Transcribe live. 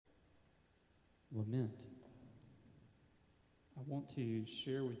lament. I want to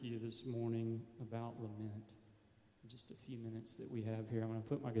share with you this morning about lament. In just a few minutes that we have here, I'm going to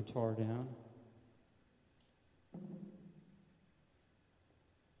put my guitar down.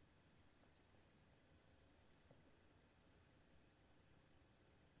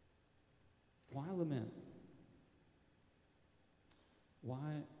 Why lament?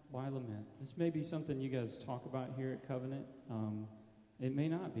 Why lament? This may be something you guys talk about here at Covenant. It may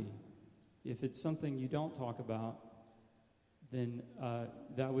not be. If it's something you don't talk about, then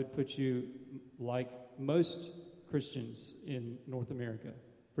that would put you like most Christians in North America,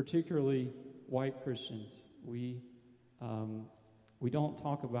 particularly white Christians. We don't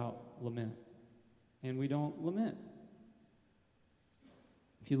talk about lament, and we don't lament.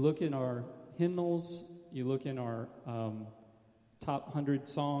 If you look in our hymnals, you look in our top 100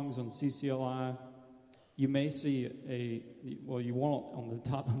 songs on CCLI, you may see you won't on the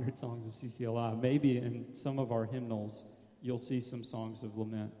top 100 songs of CCLI. Maybe in some of our hymnals, you'll see some songs of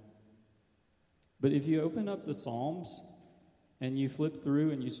lament. But if you open up the Psalms and you flip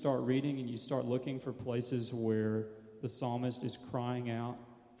through and you start reading and you start looking for places where the psalmist is crying out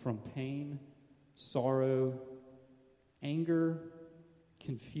from pain, sorrow, anger,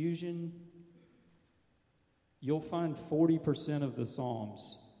 confusion, you'll find 40% of the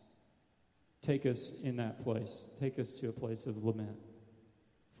Psalms take us in that place, take us to a place of lament.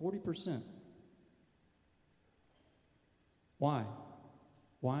 40%. Why?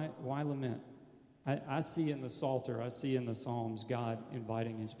 Why lament? I see in the Psalter, I see in the Psalms, God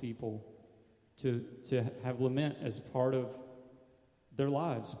inviting his people to have lament as part of their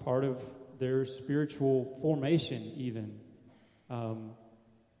lives, part of their spiritual formation even.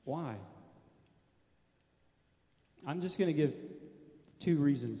 Why? I'm just going to give two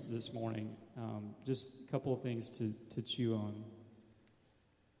reasons this morning, just a couple of things to chew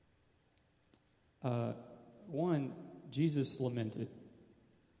on. One, Jesus lamented.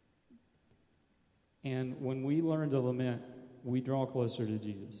 And when we learn to lament, we draw closer to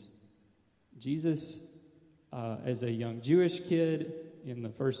Jesus. Jesus, as a young Jewish kid in the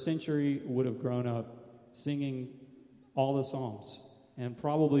first century, would have grown up singing all the Psalms and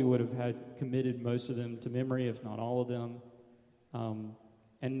probably would have had committed most of them to memory, if not all of them.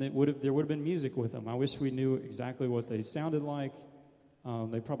 And there would have been music with them. I wish we knew exactly what they sounded like.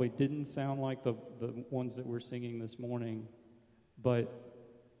 They probably didn't sound like the ones that we're singing this morning. But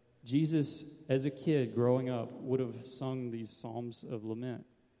Jesus, as a kid growing up, would have sung these psalms of lament.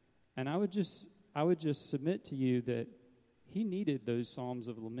 And I would just submit to you that he needed those psalms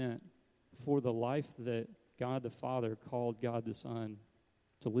of lament for the life that God the Father called God the Son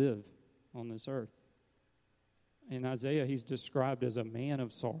to live on this earth. In Isaiah, he's described as a man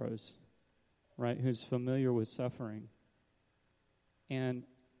of sorrows, right, who's familiar with suffering. And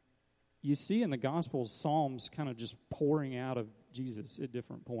you see in the Gospels, Psalms kind of just pouring out of Jesus at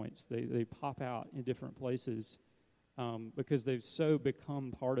different points. They pop out in different places because they've so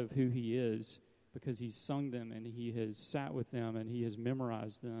become part of who he is, because he's sung them and he has sat with them and he has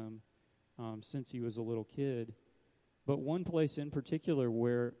memorized them since he was a little kid. But one place in particular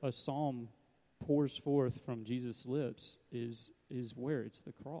where a psalm pours forth from Jesus' lips is where? It's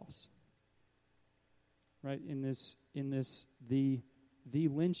the cross. Right? In this the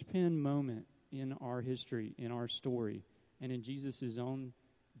linchpin moment in our history, in our story, and in Jesus' own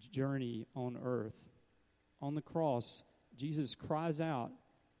journey on earth. On the cross, Jesus cries out,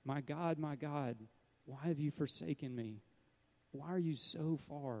 my God, why have you forsaken me? Why are you so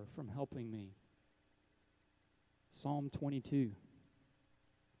far from helping me? Psalm 22.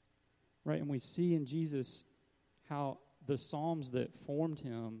 Right, and we see in Jesus how the Psalms that formed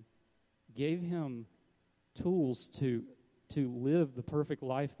him gave him tools to live the perfect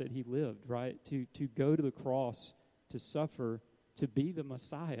life that he lived, right? To go to the cross, to suffer, to be the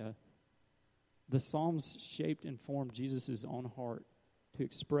Messiah. The Psalms shaped and formed Jesus' own heart to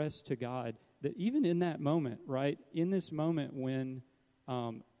express to God that even in that moment, right, in this moment when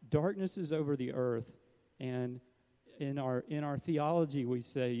darkness is over the earth, and in our theology we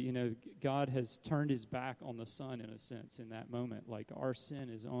say, God has turned his back on the Son in a sense in that moment, like our sin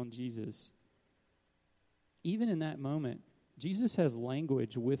is on Jesus. Even in that moment, Jesus has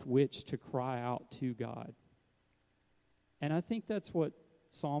language with which to cry out to God. And I think that's what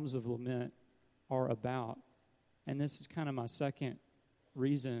Psalms of Lament are about. And this is kind of my second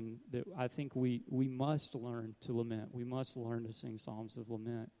reason that I think we must learn to lament. We must learn to sing Psalms of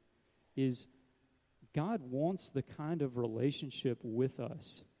Lament. Is God wants the kind of relationship with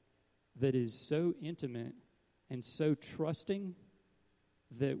us that is so intimate and so trusting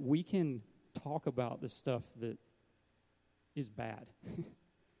that we can talk about the stuff that is bad.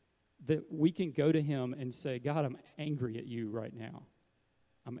 that we can go to him and say, God, I'm angry at you right now.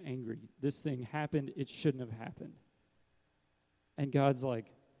 I'm angry. This thing happened. It shouldn't have happened. And God's like,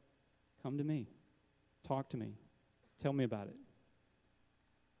 come to me. Talk to me. Tell me about it.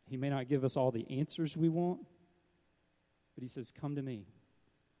 He may not give us all the answers we want, but he says, come to me.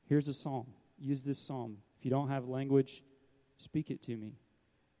 Here's a psalm. Use this psalm. If you don't have language, speak it to me.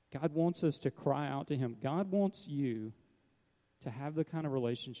 God wants us to cry out to him. God wants you to have the kind of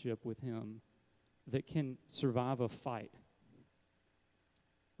relationship with him that can survive a fight.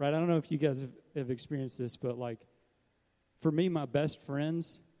 Right? I don't know if you guys have experienced this, but like, for me, my best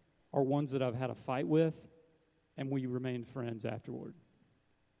friends are ones that I've had a fight with, and we remain friends afterward.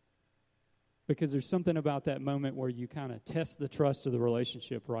 Because there's something about that moment where you kind of test the trust of the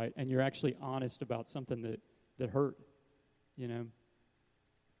relationship, right? And you're actually honest about something that hurt, you know?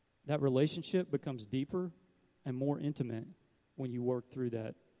 That relationship becomes deeper and more intimate when you work through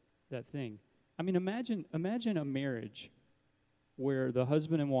that thing. I mean, imagine a marriage where the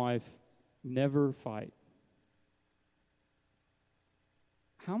husband and wife never fight.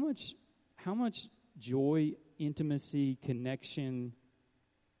 How much joy, intimacy, connection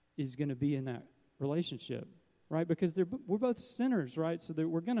is going to be in that relationship, right? Because we're both sinners, right? So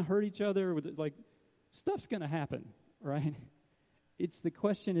we're going to hurt each other. Like, stuff's going to happen, right? The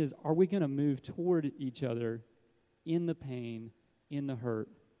question is, are we going to move toward each other in the pain, in the hurt?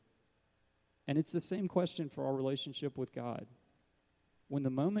 And it's the same question for our relationship with God. When the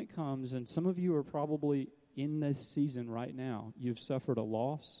moment comes, and some of you are probably in this season right now, you've suffered a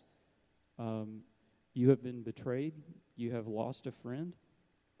loss, you have been betrayed, you have lost a friend.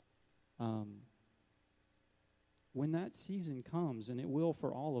 When that season comes, and it will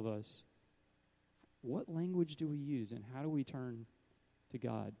for all of us, what language do we use, and how do we turn to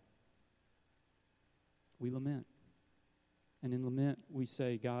God? We lament. And in lament, we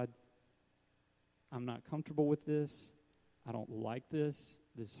say, God, I'm not comfortable with this. I don't like this.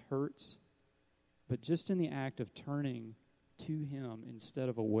 This hurts. But just in the act of turning to him instead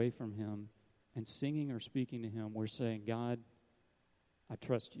of away from him and singing or speaking to him, we're saying, God, I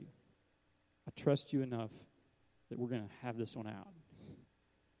trust you. I trust you enough that we're going to have this one out.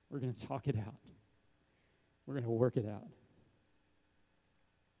 We're going to talk it out. We're going to work it out.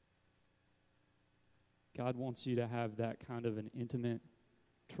 God wants you to have that kind of an intimate,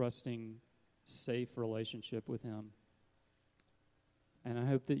 trusting, safe relationship with him. And I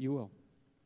hope that you will.